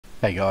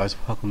Hey guys,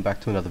 welcome back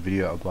to another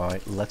video of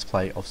my Let's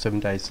Play of 7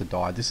 Days to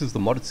Die. This is the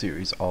modded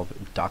series of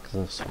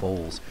Darkness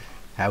Falls.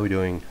 How are we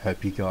doing?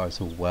 Hope you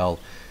guys are well.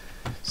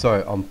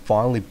 So I'm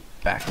finally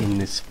back in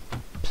this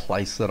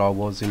place that I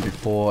was in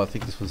before. I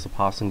think this was the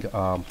passing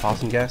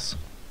gas,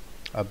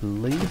 I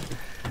believe.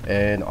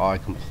 And I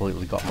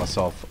completely got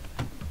myself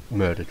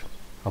murdered,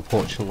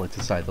 unfortunately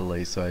to say the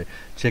least. So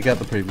check out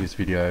the previous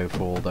video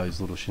for all those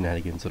little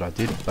shenanigans that I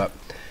did. But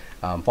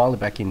finally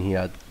back in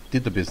here.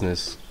 Did the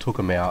business, took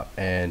them out,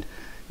 and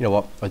you know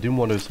what, I didn't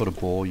want to sort of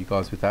bore you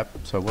guys with that,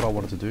 so what I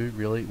wanted to do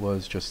really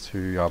was just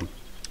to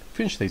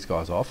finish these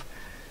guys off.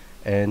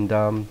 And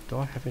do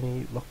I have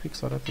any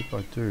lockpicks? I don't think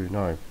I do,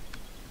 no.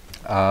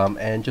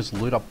 And just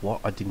loot up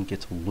what I didn't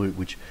get to loot,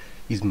 which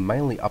is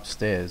mainly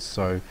upstairs.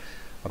 So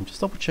I'm just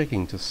double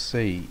checking to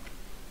see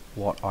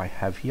what I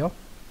have here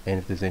and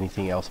if there's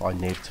anything else I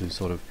need to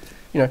sort of,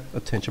 you know,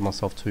 attention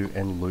myself to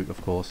and loot,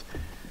 of course.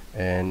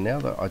 And now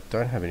that I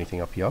don't have anything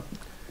up here,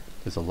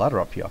 there's a ladder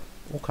up here.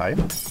 Okay.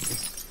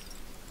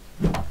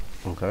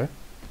 Okay.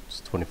 It's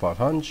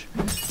 2500.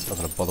 Not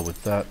going to bother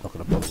with that. Not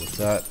going to bother with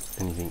that.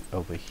 Anything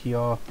over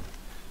here?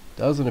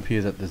 Doesn't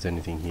appear that there's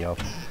anything here.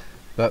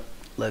 But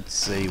let's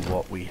see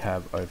what we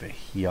have over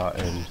here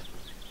and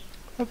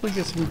hopefully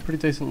get some pretty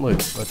decent loot.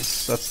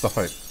 That's the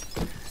hope.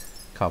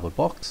 Cardboard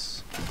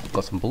box.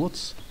 Got some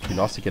bullets. Be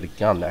nice to get a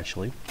gun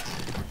actually.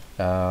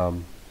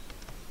 That'd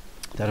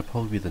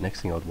probably be the next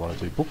thing I'd want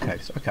to do.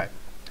 Bookcase. Okay.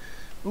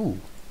 Ooh.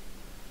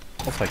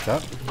 I'll take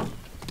that.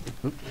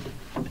 Oop.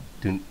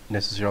 Didn't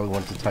necessarily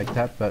want to take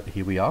that, but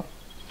here we are.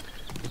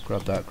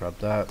 Grab that, grab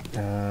that.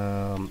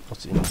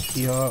 What's in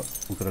here?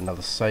 We've got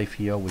another safe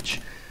here, which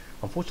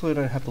unfortunately I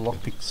don't have the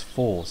lockpicks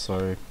for,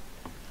 so,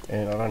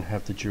 and I don't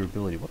have the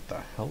durability. What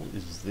the hell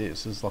is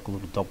this? This is like a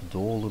little double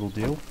door little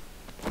deal.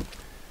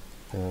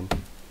 I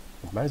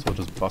may as well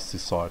just bust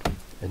this side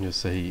and you'll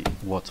see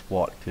what's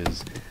what,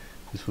 because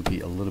this would be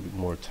a little bit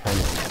more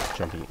attainable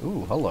jumping.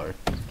 Ooh, hello.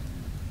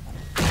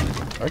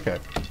 Okay.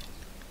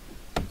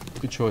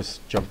 Good choice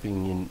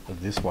jumping in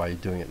this way,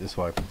 doing it this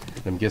way.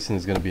 And I'm guessing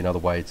there's going to be another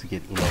way to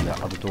get in on that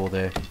other door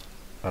there,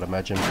 I'd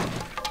imagine.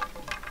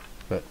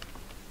 But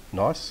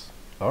nice.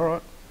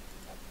 Alright.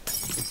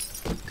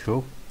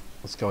 Cool.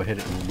 Let's go ahead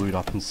and loot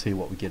up and see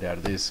what we get out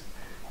of this.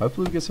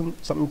 Hopefully we get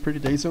something pretty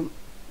decent.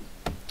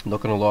 I'm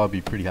not going to lie, I'd be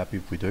pretty happy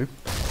if we do.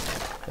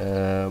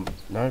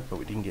 No, but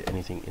we didn't get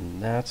anything in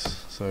that.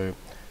 So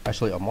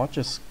actually I might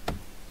just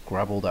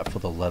grab all that for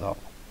the leather.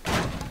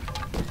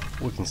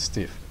 Looking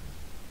stiff.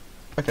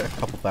 Okay, a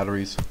couple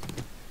batteries.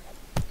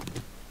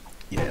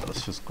 Yeah,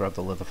 let's just grab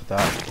the leather for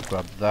that.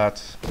 Grab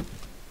that.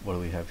 What do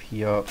we have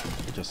here?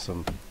 Just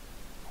some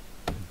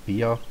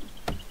beer.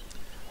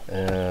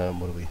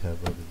 What do we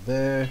have over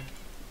there?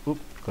 Oop,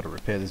 got to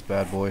repair this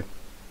bad boy.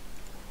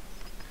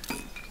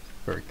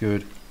 Very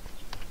good.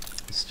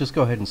 Let's just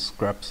go ahead and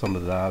scrap some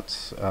of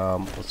that.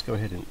 Let's go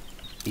ahead and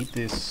eat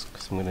this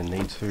because I'm going to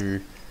need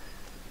to.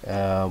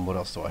 What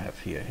else do I have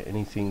here?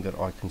 Anything that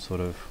I can sort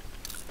of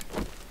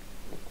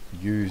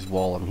use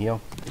while I'm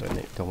here.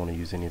 Don't want to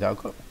use any of that. I've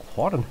got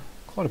quite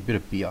a bit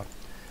of beer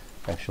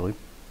actually,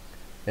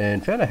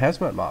 and found a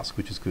hazmat mask,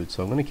 which is good,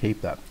 so I'm going to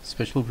keep that,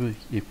 especially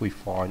if we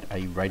find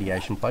a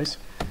radiation place.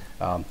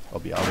 I'll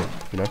be able to,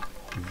 you know,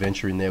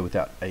 venture in there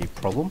without a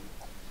problem.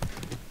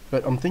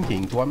 But I'm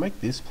thinking, do I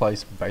make this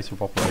place base of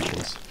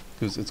operations?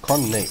 Because it's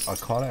kind of neat. I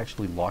kind of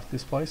actually like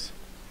this place.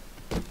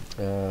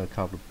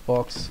 Cardboard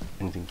box,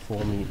 anything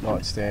for me,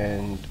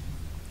 nightstand.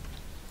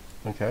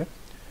 Okay.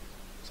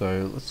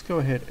 So let's go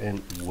ahead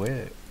and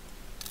wear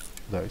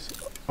those.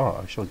 Oh,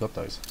 I actually got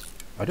those.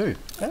 I do.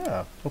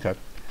 Ah, okay.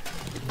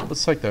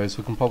 Let's take those.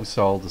 We can probably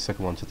sell the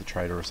second one to the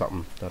trader or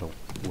something. That'll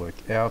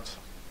work out.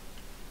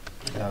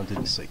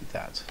 Didn't see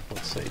that.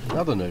 Let's see.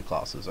 Another nerd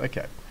classes.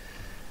 Okay.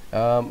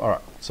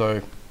 Alright.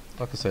 So,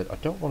 like I said, I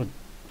don't want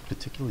to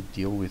particularly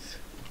deal with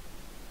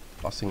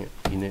busting it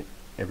in it,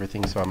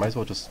 everything. So I may as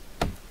well just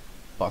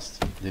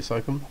bust this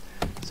open.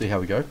 See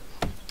how we go.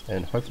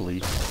 And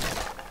hopefully...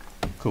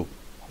 Cool.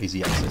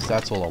 Easy access,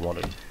 that's all I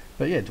wanted.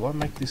 But yeah, do I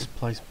make this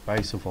place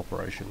base of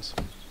operations?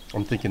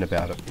 I'm thinking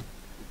about it.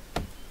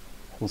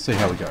 We'll see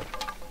how we go.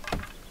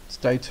 It's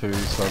day 2,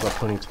 so I've got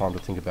plenty of time to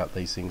think about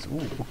these things.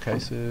 Ooh,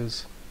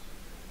 bookcases.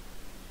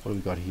 What do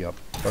we got here?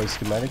 Bow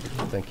schematic,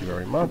 thank you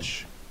very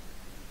much.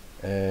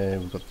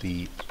 And we've got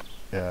the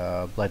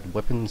bladed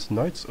weapons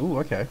notes. Ooh,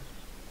 okay.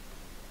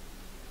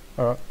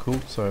 Alright, cool.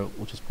 So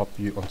we'll just pop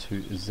you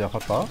onto the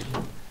hotbar.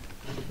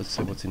 Let's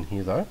see what's in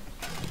here though.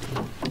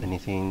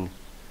 Anything...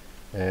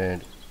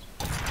 And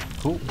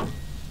cool.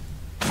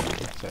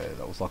 So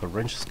that was like a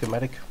wrench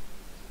schematic.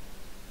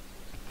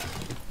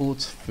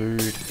 Bullets,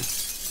 food,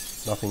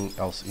 nothing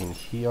else in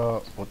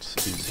here. What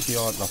is here?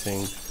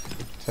 Nothing.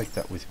 Take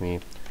that with me.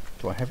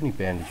 Do I have any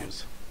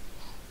bandages?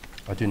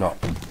 I do not.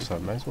 So I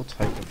may as well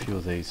take a few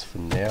of these for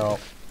now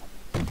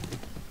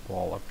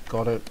while I've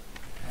got it.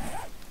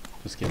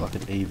 Just get like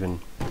an even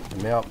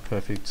amount.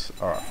 Perfect.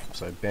 Alright,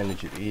 so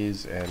bandage it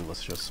is, and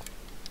let's just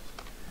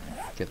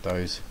get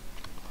those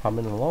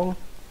humming along.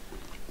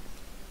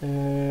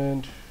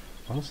 And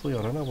honestly,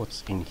 I don't know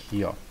what's in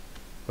here.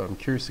 but I'm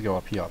curious to go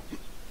up here.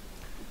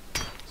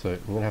 So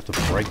I'm gonna have to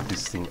break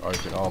this thing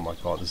open. Oh my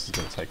god, this is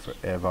gonna take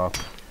forever.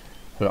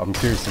 But I'm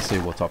curious to see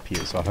what's up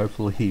here. So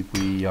hopefully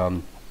we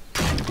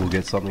will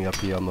get something up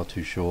here. I'm not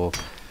too sure,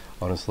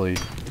 honestly.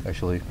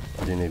 Actually,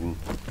 I didn't even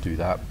do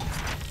that.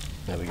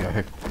 There we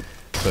go.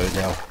 So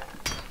now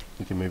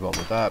we can move on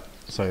with that.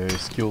 So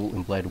skill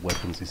in bladed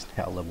weapons is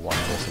now level 1.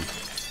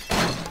 Awesome.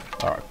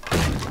 Alright,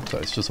 so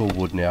it's just all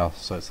wood now,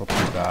 so it's not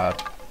too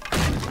bad.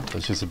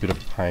 It's just a bit of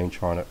pain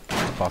trying to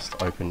bust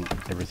open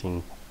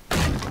everything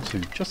to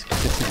just get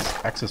to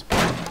this access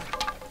point.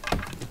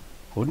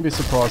 I wouldn't be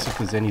surprised if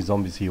there's any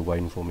zombies here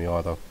waiting for me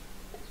either.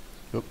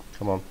 Oop,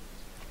 come on.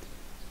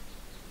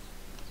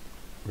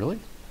 Really?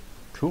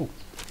 Cool.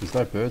 There's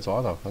no birds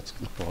either. That's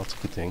good. Well, that's a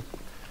good thing.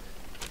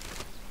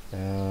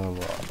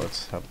 Right,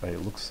 let's have a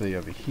look-see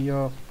over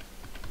here.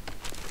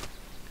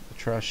 The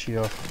trash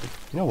here.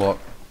 You know what?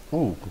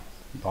 Ooh,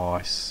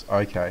 nice.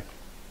 Okay.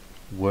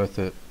 Worth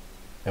it.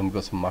 And we've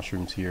got some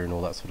mushrooms here and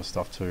all that sort of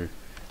stuff too.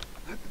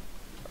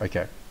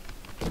 Okay.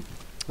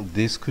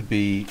 This could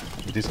be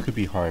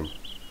home.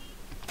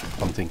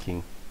 I'm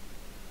thinking.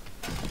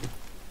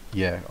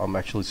 Yeah, I'm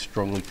actually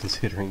strongly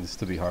considering this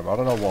to be home. I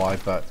don't know why,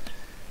 but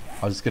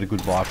I just get a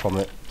good vibe from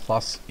it.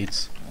 Plus,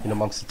 it's in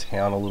amongst the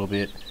town a little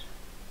bit,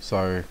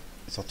 so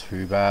it's not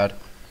too bad.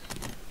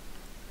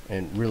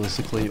 And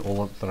realistically,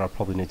 all that I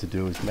probably need to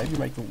do is maybe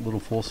make the little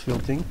force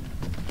field thing.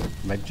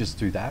 Maybe just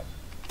do that.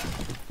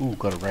 Ooh,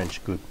 got a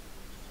wrench, good.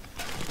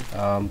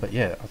 But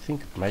yeah, I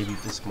think maybe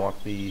this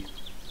might be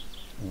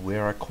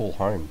where I call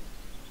home.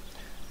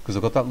 Because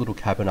I've got that little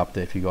cabin up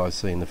there if you guys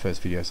see in the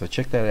first video, so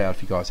check that out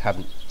if you guys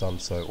haven't done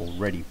so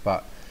already.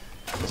 But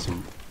there's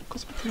got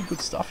some pretty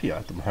good stuff here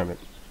at the moment.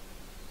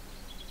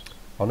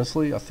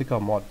 Honestly, I think I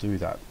might do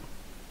that.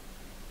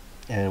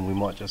 And we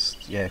might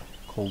just, yeah,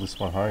 call this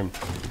one home.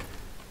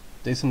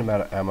 Decent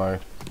amount of ammo.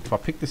 If I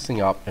pick this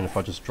thing up and if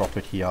I just drop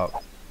it here,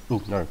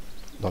 oh no,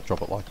 not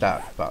drop it like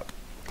that, but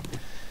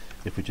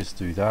if we just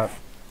do that,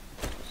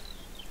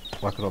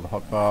 whack it on the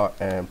hotbar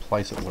and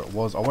place it where it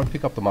was. I won't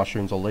pick up the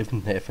mushrooms, I'll leave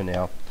them there for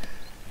now.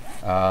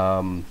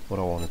 What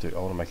do I want to do? I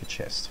want to make a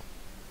chest.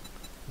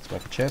 Let's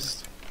make a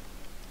chest.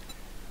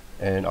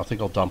 And I think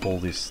I'll dump all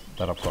this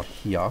that I've got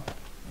here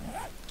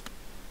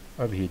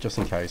over here just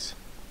in case.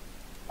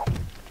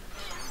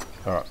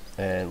 Alright,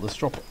 and let's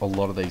drop a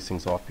lot of these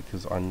things off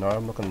because I know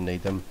I'm not going to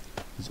need them.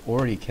 There's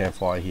already a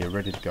campfire here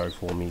ready to go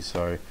for me,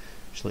 so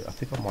actually I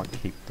think I might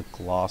keep the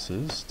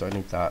glasses. Don't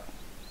need that.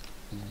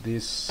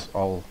 This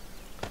I'll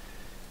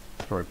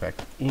throw it back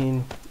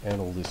in, and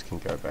all this can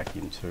go back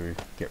into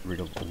get rid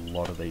of a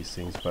lot of these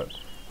things, but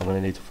I'm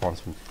going to need to find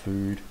some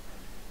food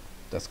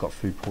that's got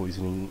food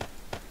poisoning,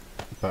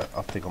 but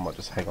I think I might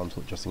just hang on to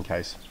it just in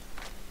case.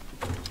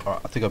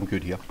 Alright, I think I'm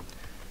good here.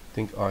 I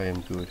think I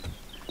am good.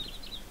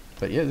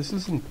 But yeah, this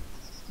isn't...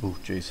 Oh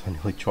jeez, I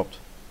nearly dropped.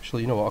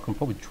 Actually, you know what, I can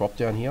probably drop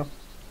down here.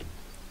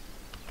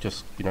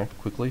 Just, you know,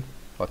 quickly,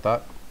 like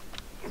that.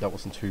 That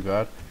wasn't too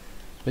bad.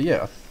 But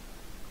yeah,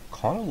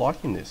 kind of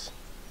liking this.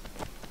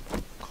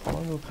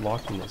 I'm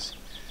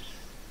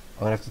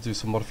gonna have to do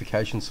some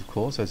modifications, of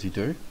course, as you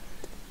do.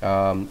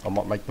 I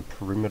might make the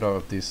perimeter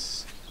of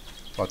this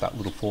like that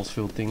little force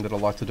field thing that I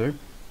like to do.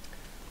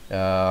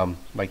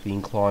 Make the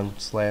incline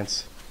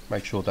slants,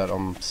 make sure that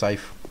I'm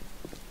safe,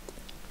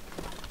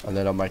 and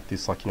then I'll make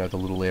this like, you know, the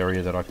little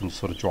area that I can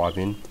sort of drive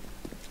in.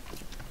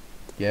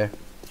 Yeah,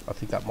 I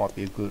think that might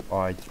be a good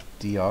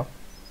idea.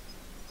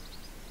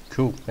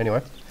 Cool.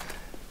 Anyway,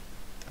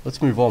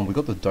 let's move on. We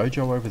got the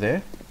dojo over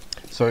there.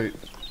 So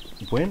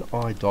when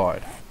I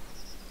died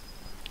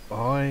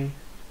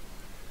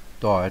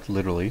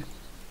literally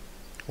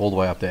all the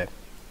way up there.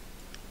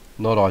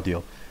 Not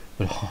ideal,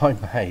 but I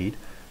made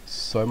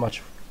so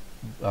much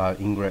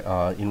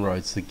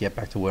inroads to get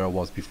back to where I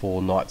was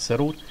before night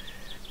settled,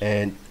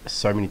 and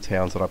so many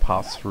towns that I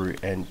passed through,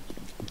 and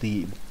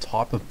the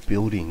type of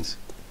buildings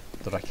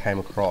that I came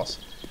across,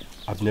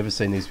 I've never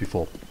seen these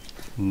before.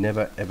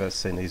 Never ever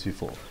seen these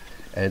before.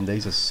 And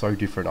these are so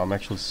different. I'm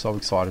actually so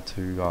excited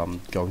to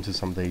go into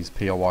some of these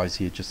POIs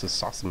here just to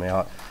suss them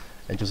out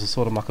and just to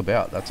sort of muck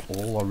about. That's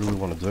all I really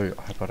want to do.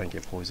 I hope I don't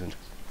get poisoned.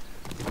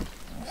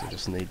 So I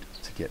just need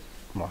to get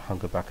my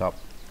hunger back up.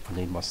 I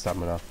need my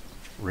stamina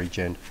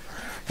regen.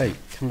 Hey,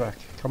 come back,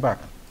 come back.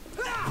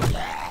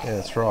 Yeah,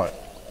 that's right.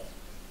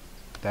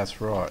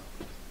 That's right.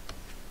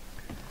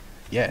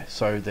 Yeah,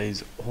 so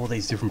there's all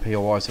these different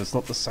POIs, so it's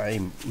not the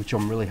same, which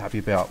I'm really happy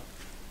about.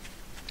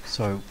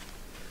 So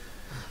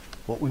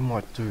what we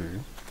might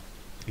do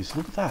is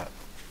look at that.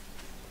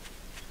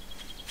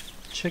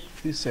 Check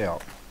this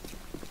out.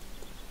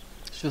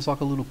 It's just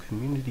like a little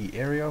community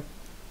area,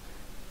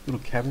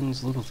 little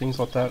cabins, little things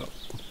like that.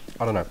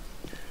 I don't know.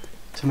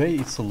 To me,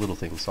 it's the little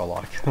things I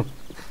like.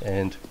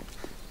 And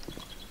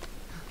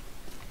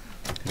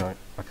you know,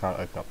 I can't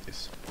open up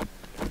this.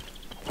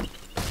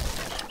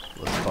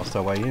 Let's bust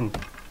our way in.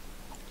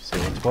 See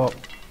what's what.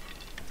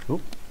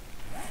 Oop.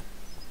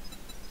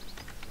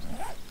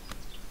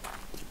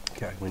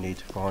 Okay, we need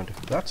to find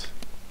that.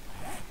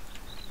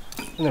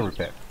 And then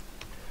repair.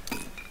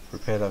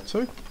 Repair that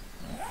too.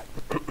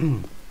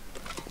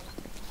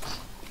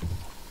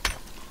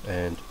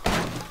 And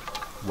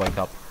wake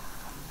up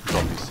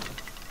zombies.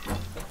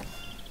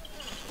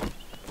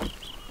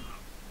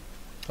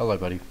 Hello,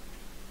 buddy.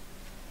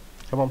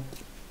 Come on.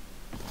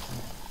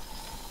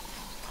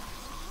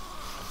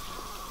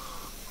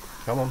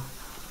 Come on.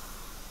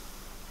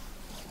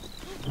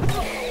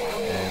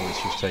 And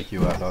let's just take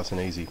you out nice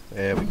and easy.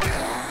 There we go.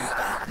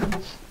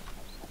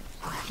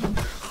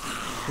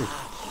 Ooh.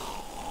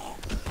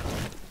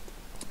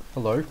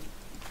 Hello.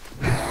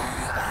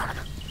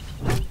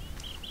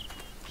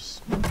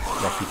 Just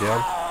knock you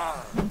down.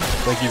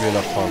 Don't give you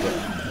enough time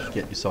to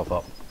get yourself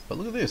up. But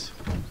look at this.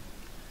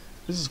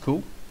 This is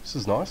cool. This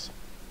is nice.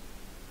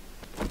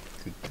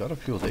 Got a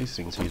few of these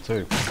things here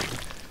too.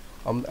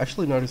 I'm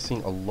actually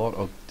noticing a lot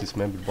of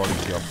dismembered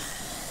bodies here.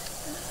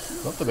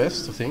 Not the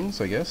best of things,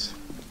 I guess.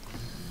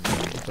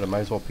 But I may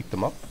as well pick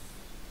them up.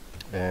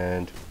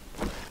 And...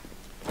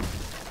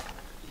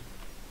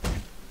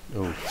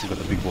 oh, we've got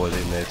the big boy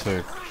in there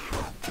too.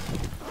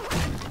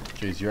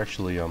 Jeez, you're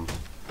actually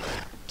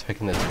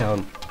taking that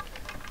down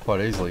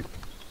quite easily.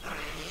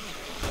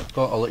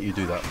 Oh, I'll let you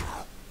do that.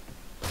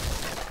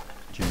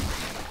 Jeez.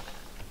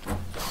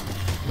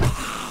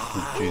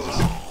 Oh, Jesus.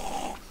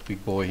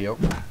 Big boy here.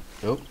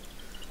 Oh.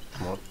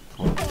 Come on,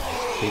 come on.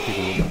 Keep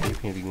hitting him, keep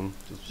hitting him.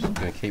 Just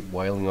gonna keep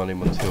wailing on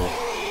him until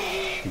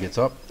he gets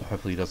up.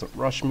 Hopefully he doesn't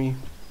rush me.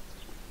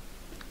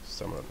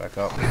 Summon it back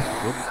up.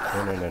 Oop.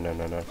 No, no, no, no,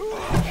 no, no.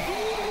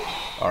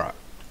 Alright.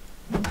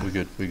 We're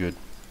good, we're good.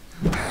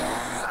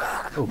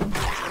 Oh.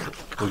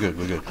 We're good,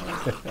 we're good.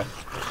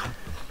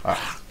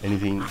 Alright.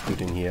 Anything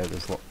good in here?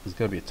 There's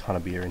gonna be a ton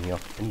of beer in here.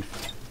 Any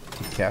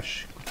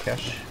cash?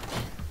 Cash?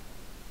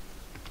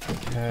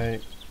 Okay.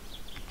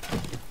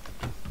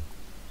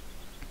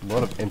 A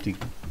lot of empty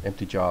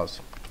jars.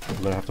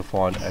 I'm gonna have to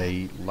find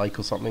a lake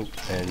or something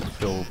and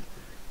fill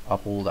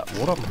up all that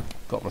water.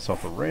 Got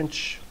myself a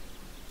wrench.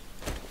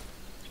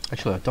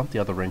 Actually, I dumped the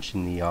other wrench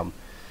in the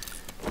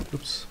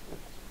oops.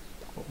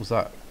 What was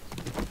that?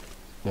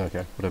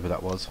 Okay, whatever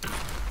that was.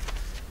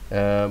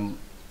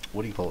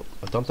 What do you call it?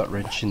 I dumped that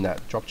wrench in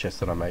that drop chest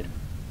that I made.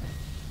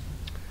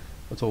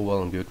 That's all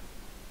well and good.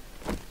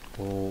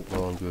 All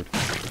well and good.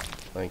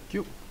 Thank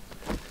you.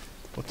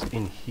 What's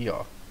in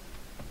here?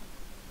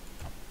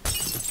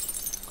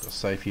 Got a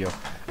safe here.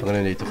 I'm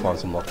gonna need to find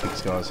some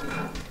lockpicks, guys.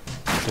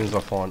 As soon as I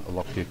find a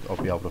lockpick, I'll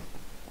be able to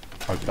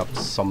open up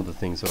some of the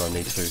things that I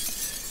need to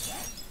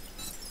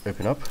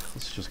open up.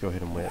 Let's just go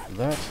ahead and wear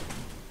that.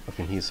 I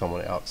can hear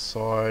someone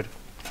outside.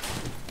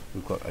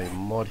 We've got a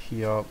mod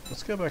here.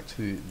 Let's go back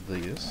to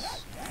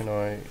this. Can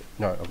I?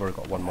 No, I've already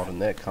got one mod in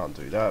there. Can't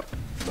do that.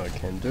 No,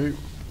 can do.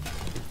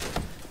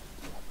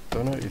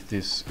 Don't know if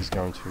this is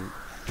going to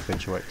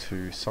eventuate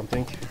to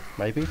something.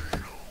 Maybe.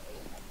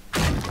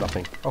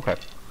 Nothing. Okay.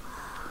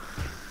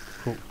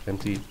 Cool.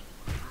 Empty.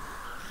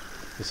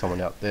 There's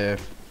someone out there.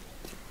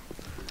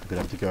 I'm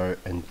gonna have to go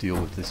and deal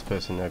with this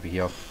person over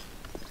here.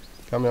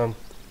 Come on.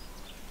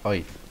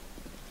 Oi.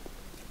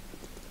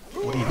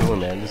 What are you doing,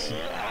 man? This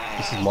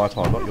is my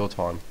time, not your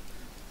time.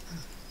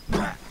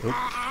 Oop,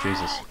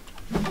 Jesus.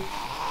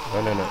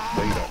 No, no, no.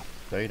 No, you don't.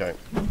 No, you don't.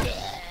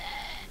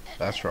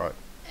 That's right.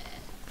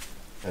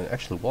 And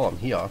actually, while I'm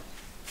here,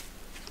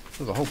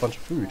 there's a whole bunch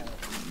of food.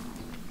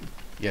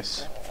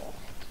 Yes.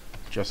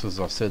 Just as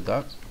I said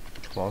that.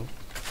 Come on.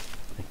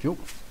 Thank you.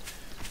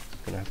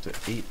 Gonna have to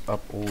eat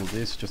up all of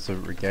this just to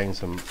regain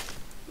some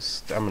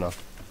stamina.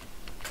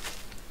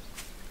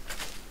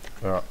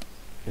 Alright.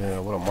 Yeah,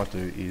 what I might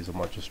do is I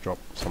might just drop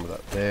some of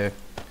that there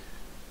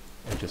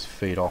and just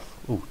feed off.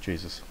 Oh,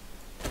 Jesus.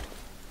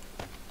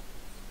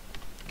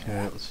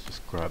 Okay, let's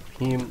just grab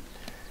him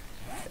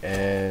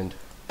and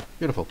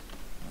beautiful.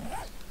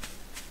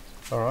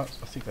 Alright,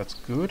 I think that's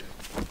good.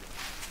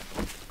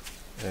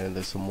 And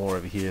there's some more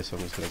over here, so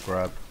I'm just gonna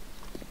grab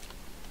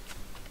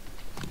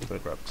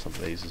some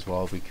of these as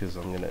well because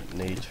I'm gonna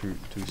need to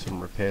do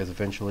some repairs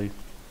eventually.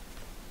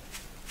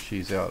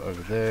 She's out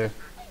over there.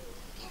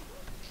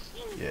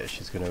 Yeah,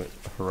 she's gonna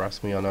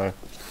harass me, I know.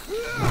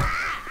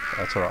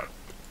 That's alright.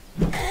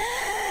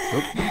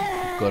 Oop,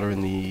 got her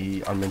in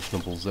the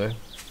unmentionables there.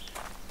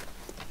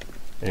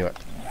 Anyway,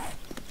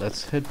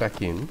 let's head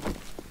back in.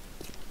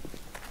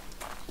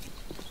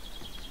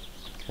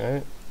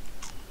 Okay.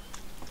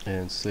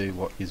 And see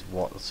what is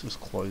what. Let's just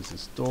close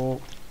this door.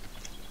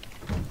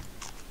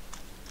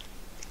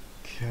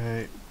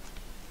 Okay.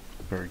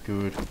 Very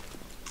good.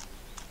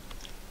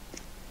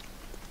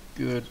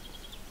 Good.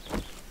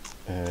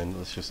 And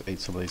let's just eat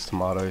some of these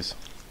tomatoes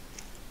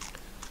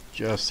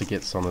just to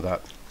get some of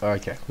that.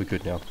 Okay, we're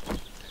good now.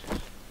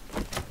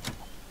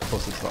 Of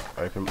course it's not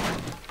open.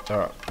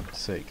 Alright, let's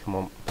see, come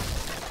on.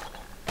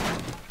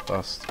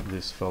 Bust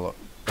this fella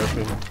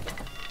open.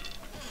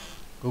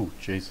 Oh,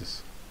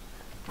 Jesus.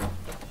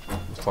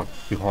 Looks like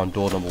behind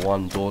door number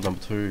 1, door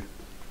number 2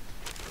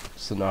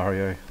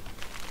 scenario.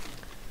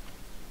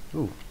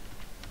 Ooh.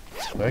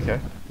 Okay,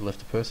 you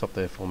left a purse up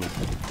there for me.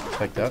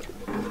 Take that.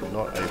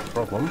 Not a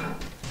problem.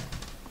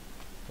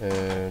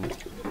 And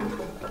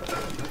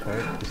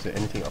okay, is there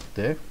anything up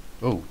there?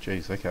 Oh,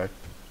 jeez, okay.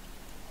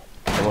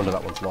 wonder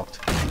that one's locked.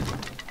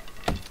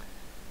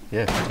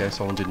 Yeah, okay,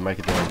 someone didn't make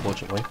it there,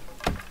 unfortunately.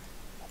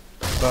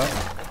 But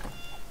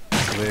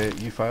where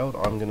you failed,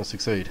 I'm going to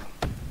succeed.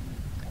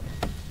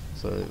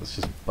 So let's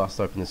just bust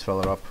open this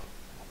fella up.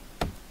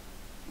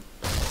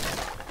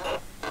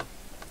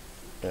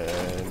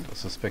 And I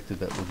suspected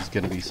that there was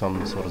going to be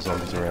some sort of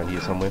zombies around here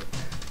somewhere.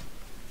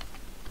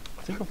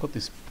 I think I've got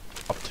this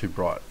up too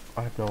bright.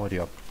 I have no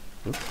idea.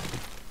 Oop.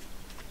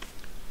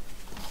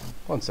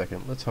 1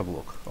 second, let's have a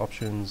look.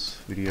 Options,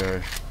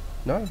 video.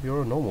 No,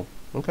 you're a normal.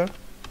 Okay.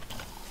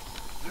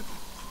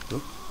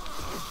 Oop.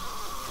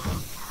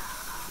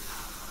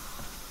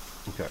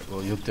 Okay,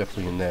 well you're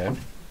definitely in there.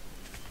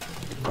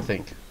 I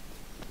think.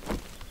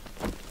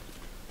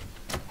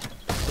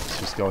 Let's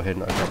just go ahead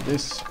and open up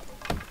this.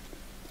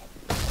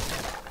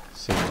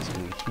 See what's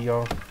in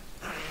here.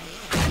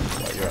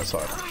 Oh, you're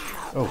outside.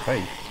 Oh,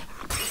 hey.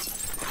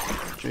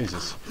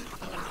 Jesus.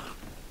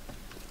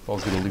 If I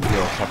was going to live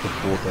here, I'd have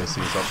to board those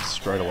things up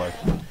straight away.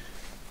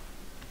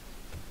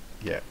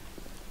 Yeah.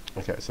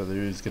 Okay, so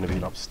there is going to be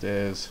an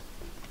upstairs.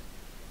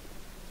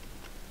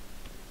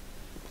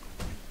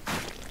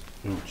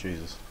 Oh,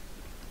 Jesus.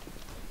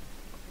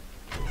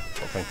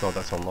 Oh, thank God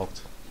that's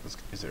unlocked.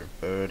 Is there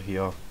a bird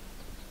here?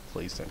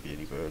 Please don't be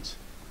any birds.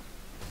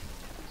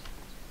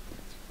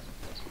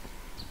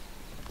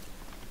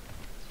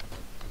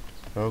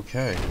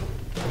 Okay.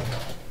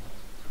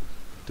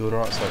 Doing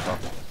alright so far.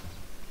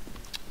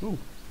 Ooh,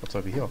 what's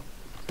over here?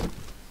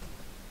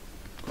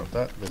 Grab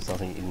that. There's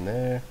nothing in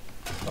there.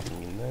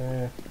 Nothing in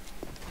there.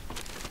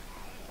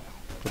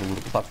 Got a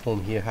little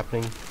platform here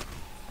happening.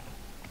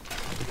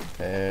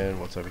 And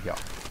what's over here?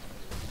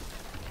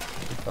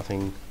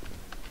 Nothing.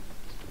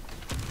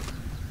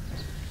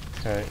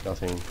 Okay,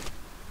 nothing.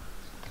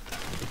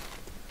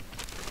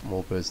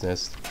 More bird's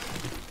nest.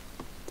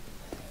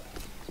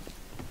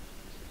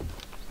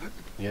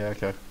 Yeah,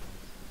 okay.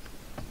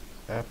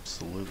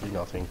 Absolutely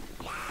nothing.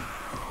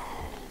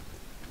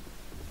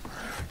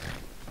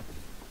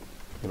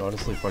 And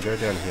honestly, if I go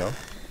down here,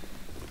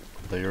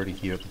 they're already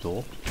here at the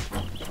door.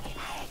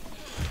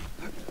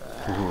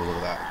 Ooh, look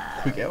at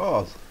that. Quick,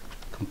 oh,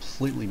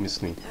 completely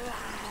missed me.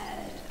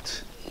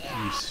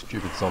 You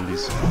stupid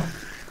zombies.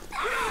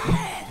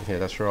 Yeah,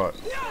 that's right.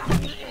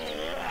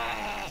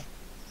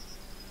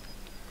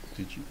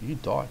 Did you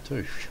died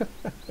too.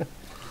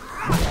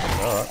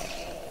 Alright.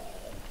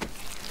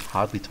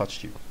 Hardly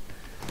touched you.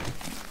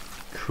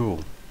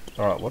 Cool.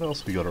 Alright, what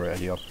else we got around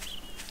here?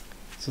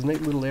 It's a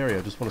neat little area.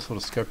 I just want to sort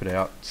of scope it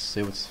out,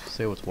 see what's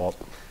what.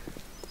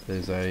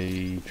 There's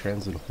a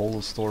transit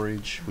hauler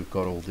storage. We've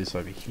got all this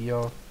over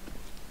here.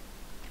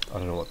 I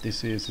don't know what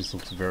this is. This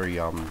looks very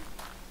I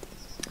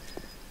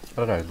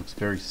don't know, it looks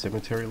very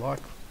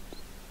cemetery-like.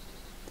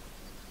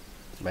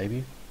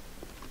 Maybe.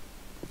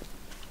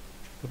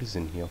 What is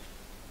in here?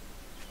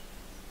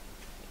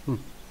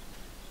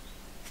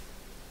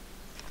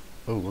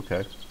 Oh,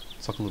 okay.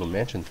 It's like a little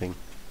mansion thing.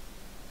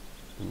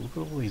 And look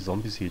at all these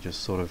zombies here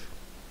just sort of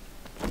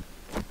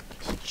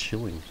just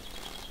chilling.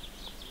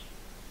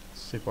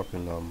 Let's see if I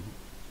can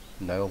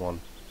nail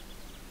one.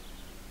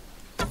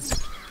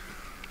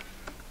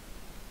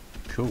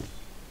 Cool.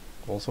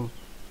 Awesome.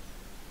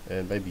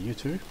 And maybe you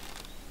too?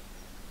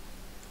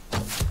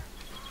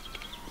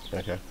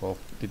 Okay, well,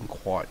 didn't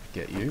quite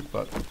get you,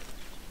 but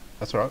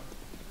that's alright.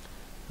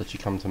 Let you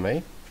come to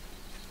me.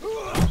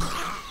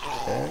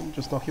 And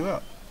just knock you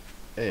out.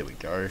 There we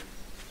go.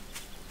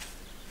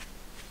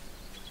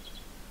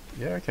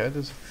 Yeah, okay,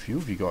 there's a few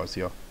of you guys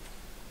here.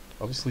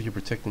 Obviously you're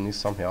protecting this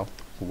somehow,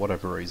 for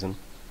whatever reason.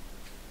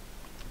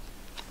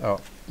 Oh,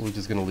 we're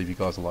just gonna leave you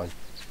guys alone.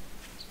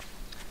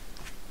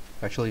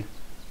 Actually,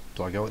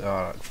 do I go?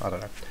 I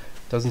don't know.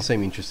 Doesn't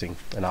seem interesting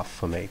enough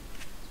for me.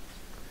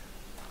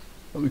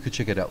 But we could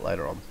check it out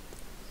later on.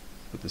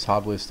 Got this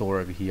hardware store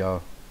over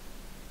here.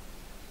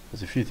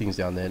 There's a few things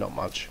down there, not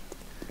much.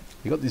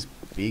 You got this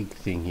big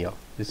thing here.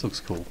 This looks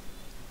cool.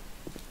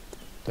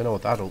 Don't know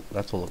what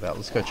that's all about.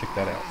 Let's go check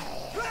that out.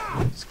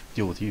 Let's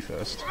deal with you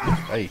first.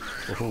 Hey,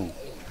 woohoo.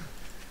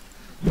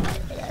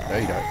 There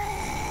you go.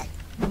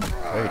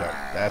 There you go.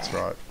 That's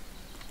right.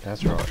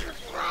 That's right.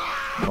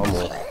 One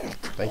more.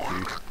 Thank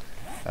you.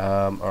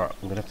 Alright,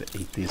 I'm gonna have to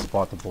eat this.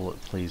 Bite the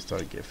bullet. Please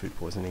don't get food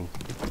poisoning.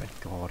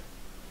 Thank God.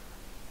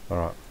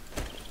 Alright.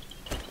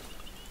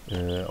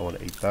 I want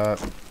to eat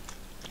that.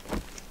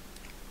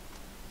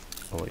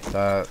 I'll eat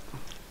that.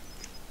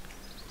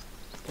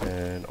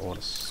 And I want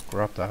to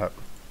scrap that.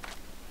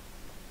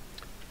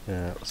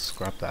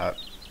 Scrap that.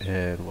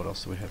 And what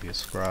else do we have here?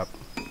 Scrap.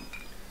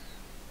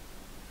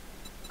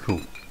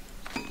 Cool.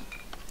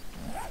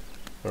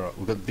 Alright,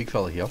 we've got the big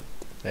fella here.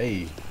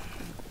 Hey.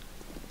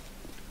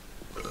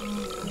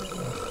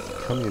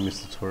 Come here,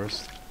 Mr.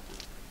 Tourist.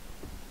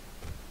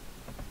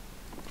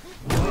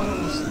 I'll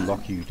just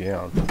knock you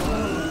down.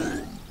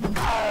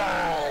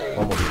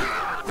 One more hit.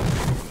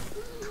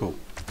 Cool.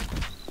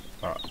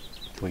 Alright.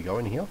 Can we go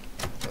in here?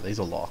 No, these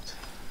are locked.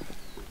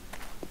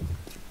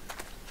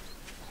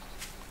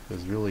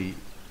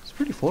 It's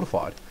pretty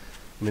fortified.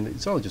 I mean,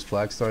 it's only just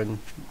flagstone.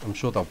 I'm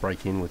sure they'll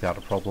break in without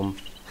a problem.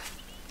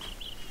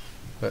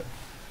 But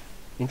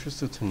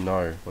interested to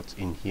know what's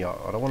in here.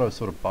 I don't want to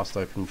sort of bust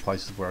open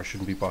places where I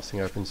shouldn't be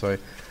busting open, so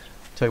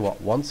tell you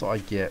what, once I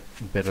get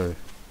better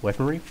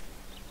weaponry,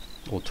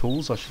 or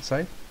tools I should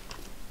say,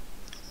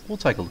 we'll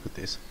take a look at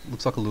this.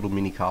 Looks like a little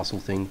mini castle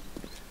thing,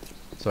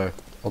 so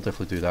I'll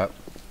definitely do that.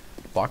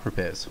 Bike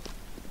repairs.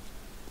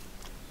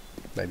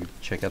 Maybe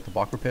check out the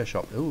bike repair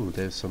shop. Ooh,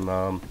 there's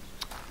some,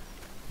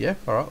 yeah,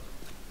 alright,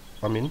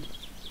 I'm in.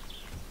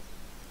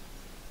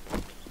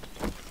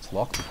 It's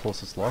locked, of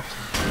course it's locked.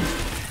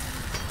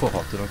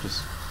 Oh, did I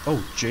just...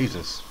 Oh,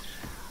 Jesus.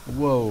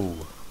 Whoa.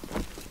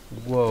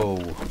 Whoa.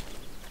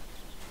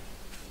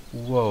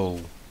 Whoa.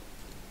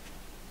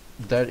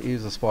 That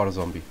is a spider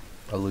zombie.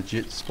 A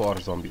legit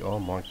spider zombie. Oh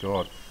my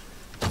god.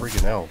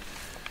 Freaking hell.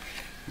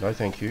 No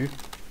thank you.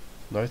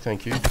 No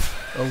thank you.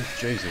 Oh,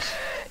 Jesus.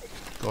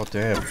 God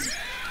damn.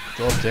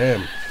 God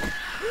damn.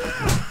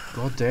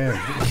 God damn.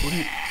 What are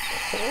you...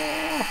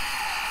 Oh.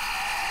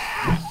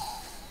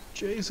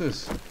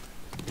 Jesus.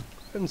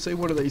 I didn't see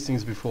one of these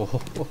things before.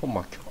 Oh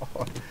my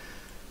god.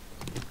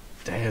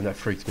 Damn, that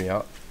freaked me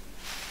out.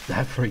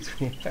 That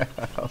freaked me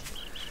out.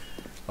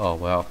 Oh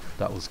wow,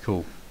 that was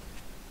cool.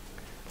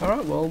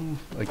 Alright, well,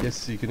 I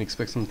guess you can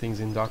expect some things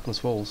in Darkness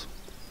Falls.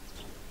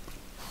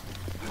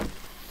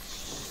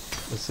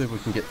 Let's see if we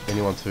can get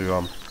anyone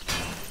to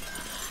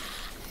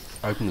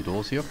open the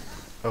doors here.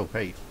 Oh,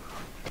 hey.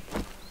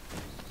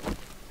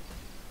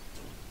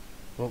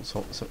 Well,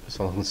 so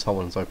long as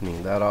someone's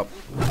opening that up,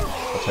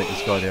 I'll take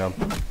this guy down.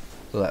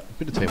 Look at that,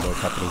 bit of teamwork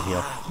happening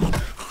here.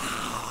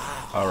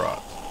 Alright.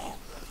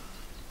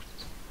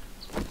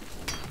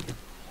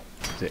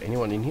 Is there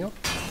anyone in here?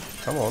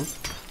 Come on.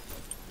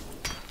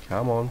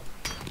 Come on.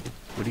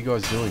 What are you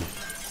guys doing?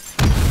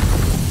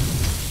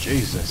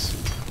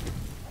 Jesus.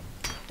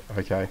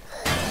 Okay.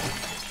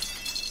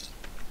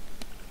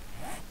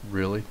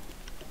 Really?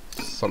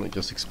 Something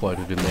just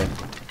exploded in there.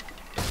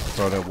 I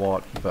don't know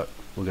what, but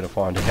we're gonna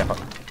find out.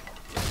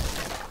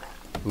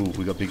 Ooh,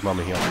 we got Big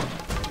Mama here.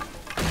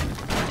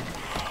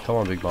 Come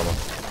on, Big Mama.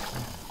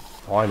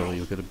 Finally,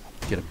 we're gonna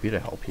get a bit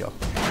of help here.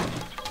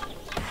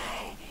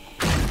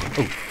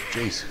 Oh,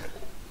 jeez.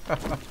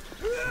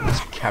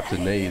 Just capped a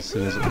knee as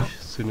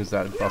soon as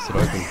that busted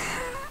open.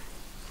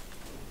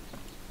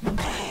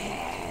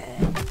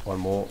 One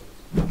more.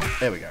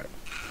 There we go.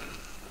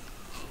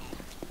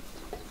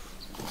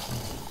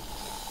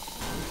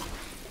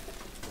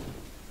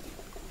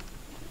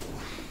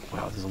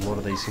 Wow, there's a lot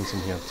of these things in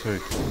here too.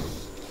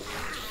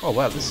 Oh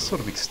wow, this sort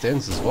of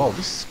extends as well.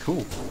 This is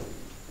cool.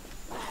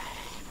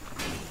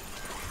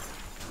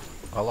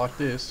 I like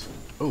this.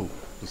 Oh,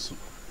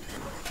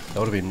 that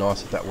would have been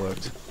nice if that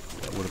worked.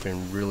 That would have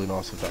been really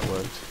nice if that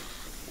worked.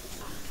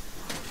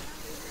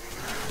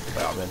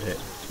 Wow, man,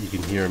 you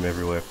can hear them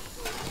everywhere.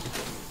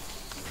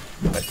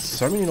 But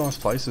so many nice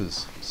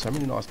places. So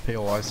many nice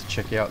POIs to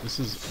check out. This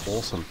is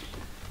awesome.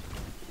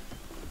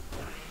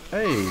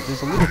 Hey,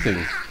 there's a little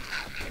thing.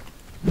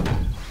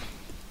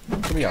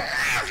 Come here.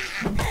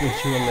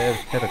 Hit you on the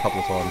head a couple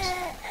of times.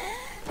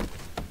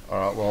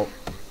 Alright, well,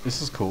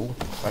 this is cool.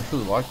 I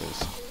actually like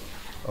this.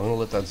 I'm gonna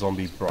let that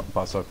zombie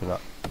bust open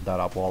that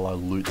up while I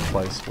loot the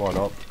place. Why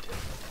not?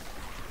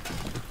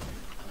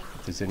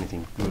 If there's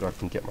anything good I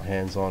can get my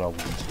hands on, I will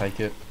take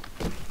it.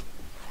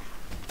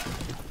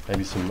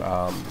 Maybe some,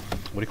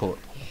 what do you call it?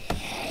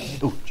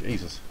 Oh,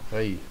 Jesus.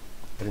 Hey,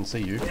 I didn't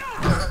see you.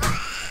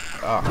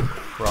 Ah,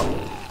 crap.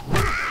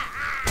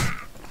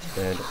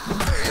 And,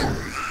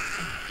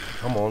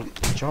 come on,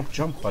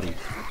 jump, buddy.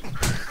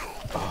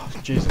 Oh,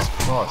 Jesus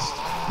Christ.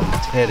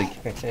 I'm dead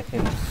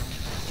again.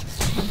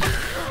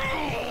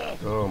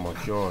 Oh my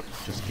god,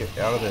 just get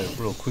out of there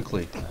real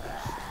quickly.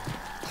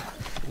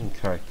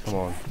 Okay, come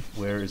on.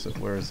 Where is it?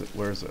 Where is it?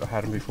 Where is it? I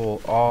had him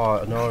before.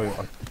 Oh no,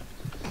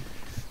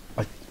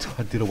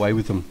 I did away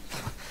with him.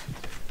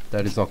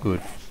 That is not good.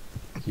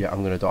 Yeah,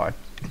 I'm gonna die.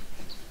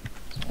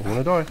 I'm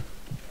gonna die.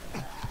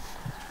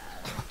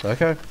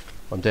 Okay,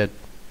 I'm dead.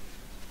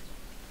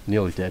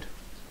 Nearly dead.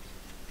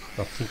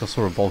 I think I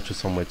saw a vulture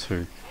somewhere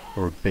too.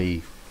 Or a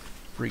bee.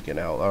 Freaking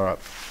hell. Alright.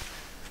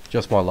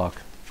 Just my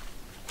luck.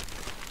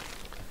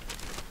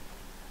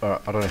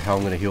 Alright, I don't know how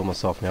I'm going to heal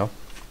myself now.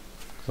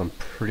 Because I'm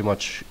pretty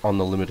much on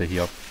the limiter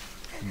here.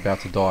 About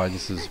to die.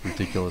 This is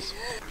ridiculous.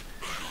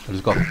 I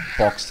just got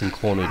boxed and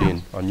cornered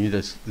in. I knew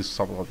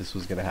something like this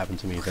was going to happen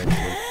to me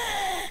eventually.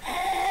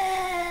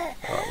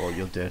 Alright, well,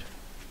 you're dead.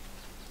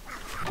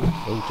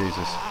 Oh,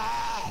 Jesus.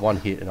 One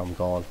hit and I'm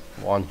gone.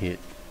 One hit.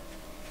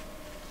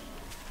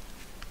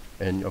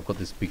 And I've got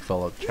this big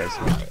fella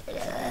chasing me.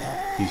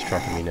 He's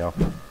tracking me now.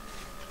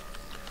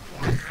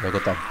 I've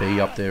got that bee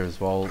up there as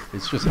well.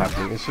 It's just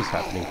happening. It's just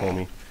happening for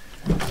me.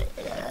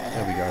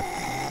 There we go.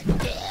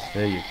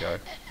 There you go.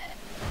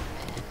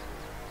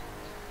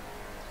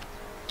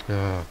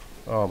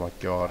 Oh my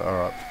god.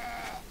 Alright.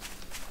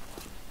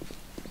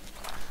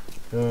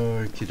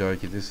 Okie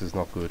dokie. This is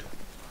not good.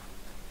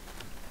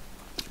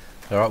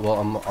 Alright,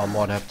 well, I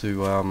might have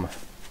to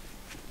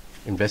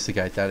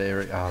investigate that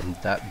area,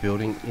 that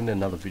building in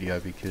another video,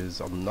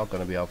 because I'm not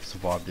going to be able to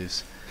survive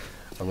this.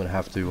 I'm going to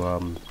have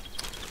to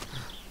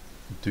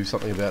do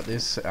something about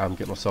this,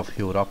 get myself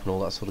healed up and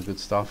all that sort of good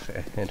stuff,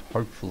 and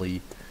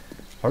hopefully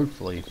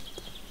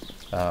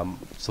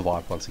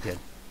survive once again.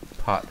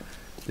 But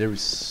there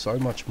is so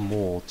much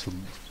more to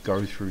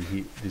go through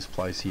here, this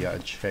place here,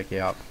 and check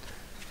out.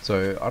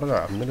 So I don't know,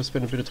 I'm going to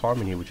spend a bit of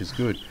time in here, which is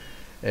good.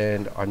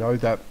 And I know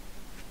that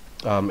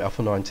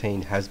Alpha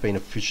 19 has been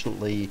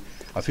officially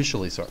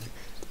sorry,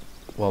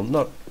 well,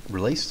 not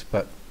released,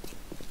 but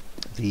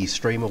the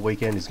streamer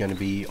weekend is going to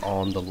be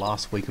on the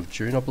last week of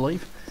June, I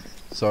believe.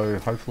 So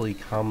hopefully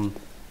come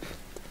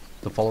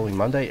the following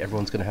Monday,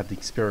 everyone's going to have the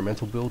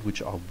experimental build,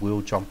 which I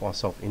will jump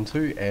myself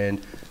into,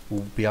 and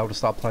we'll be able to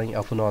start playing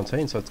Alpha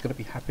 19. So it's going to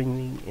be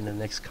happening in the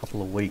next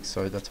couple of weeks,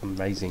 so that's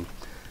amazing.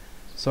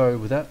 So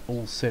with that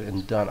all said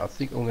and done, I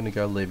think I'm going to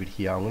go leave it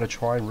here. I'm going to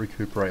try and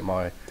recuperate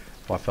my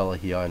fella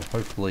here, and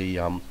hopefully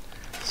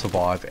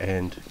survive,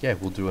 and yeah,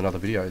 we'll do another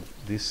video.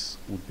 This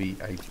would be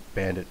a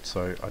bandit,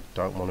 so I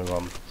don't want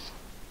to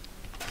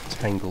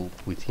tangle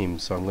with him,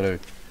 so I'm going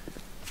to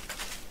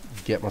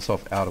get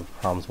myself out of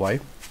harm's way,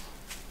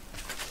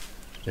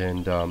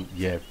 and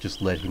yeah,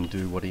 just let him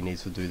do what he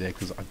needs to do there,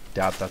 because I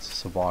doubt that's a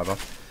survivor.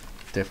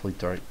 Definitely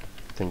don't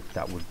think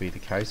that would be the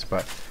case,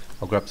 but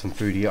I'll grab some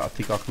food here. I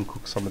think I can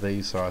cook some of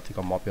these, so I think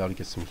I might be able to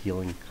get some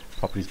healing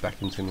properties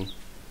back into me.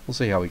 We'll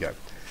see how we go.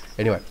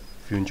 Anyway,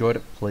 if you enjoyed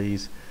it,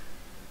 please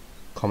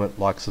comment,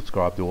 like,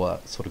 subscribe, do all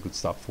that sort of good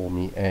stuff for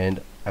me,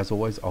 and as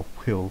always, I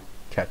will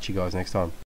catch you guys next time.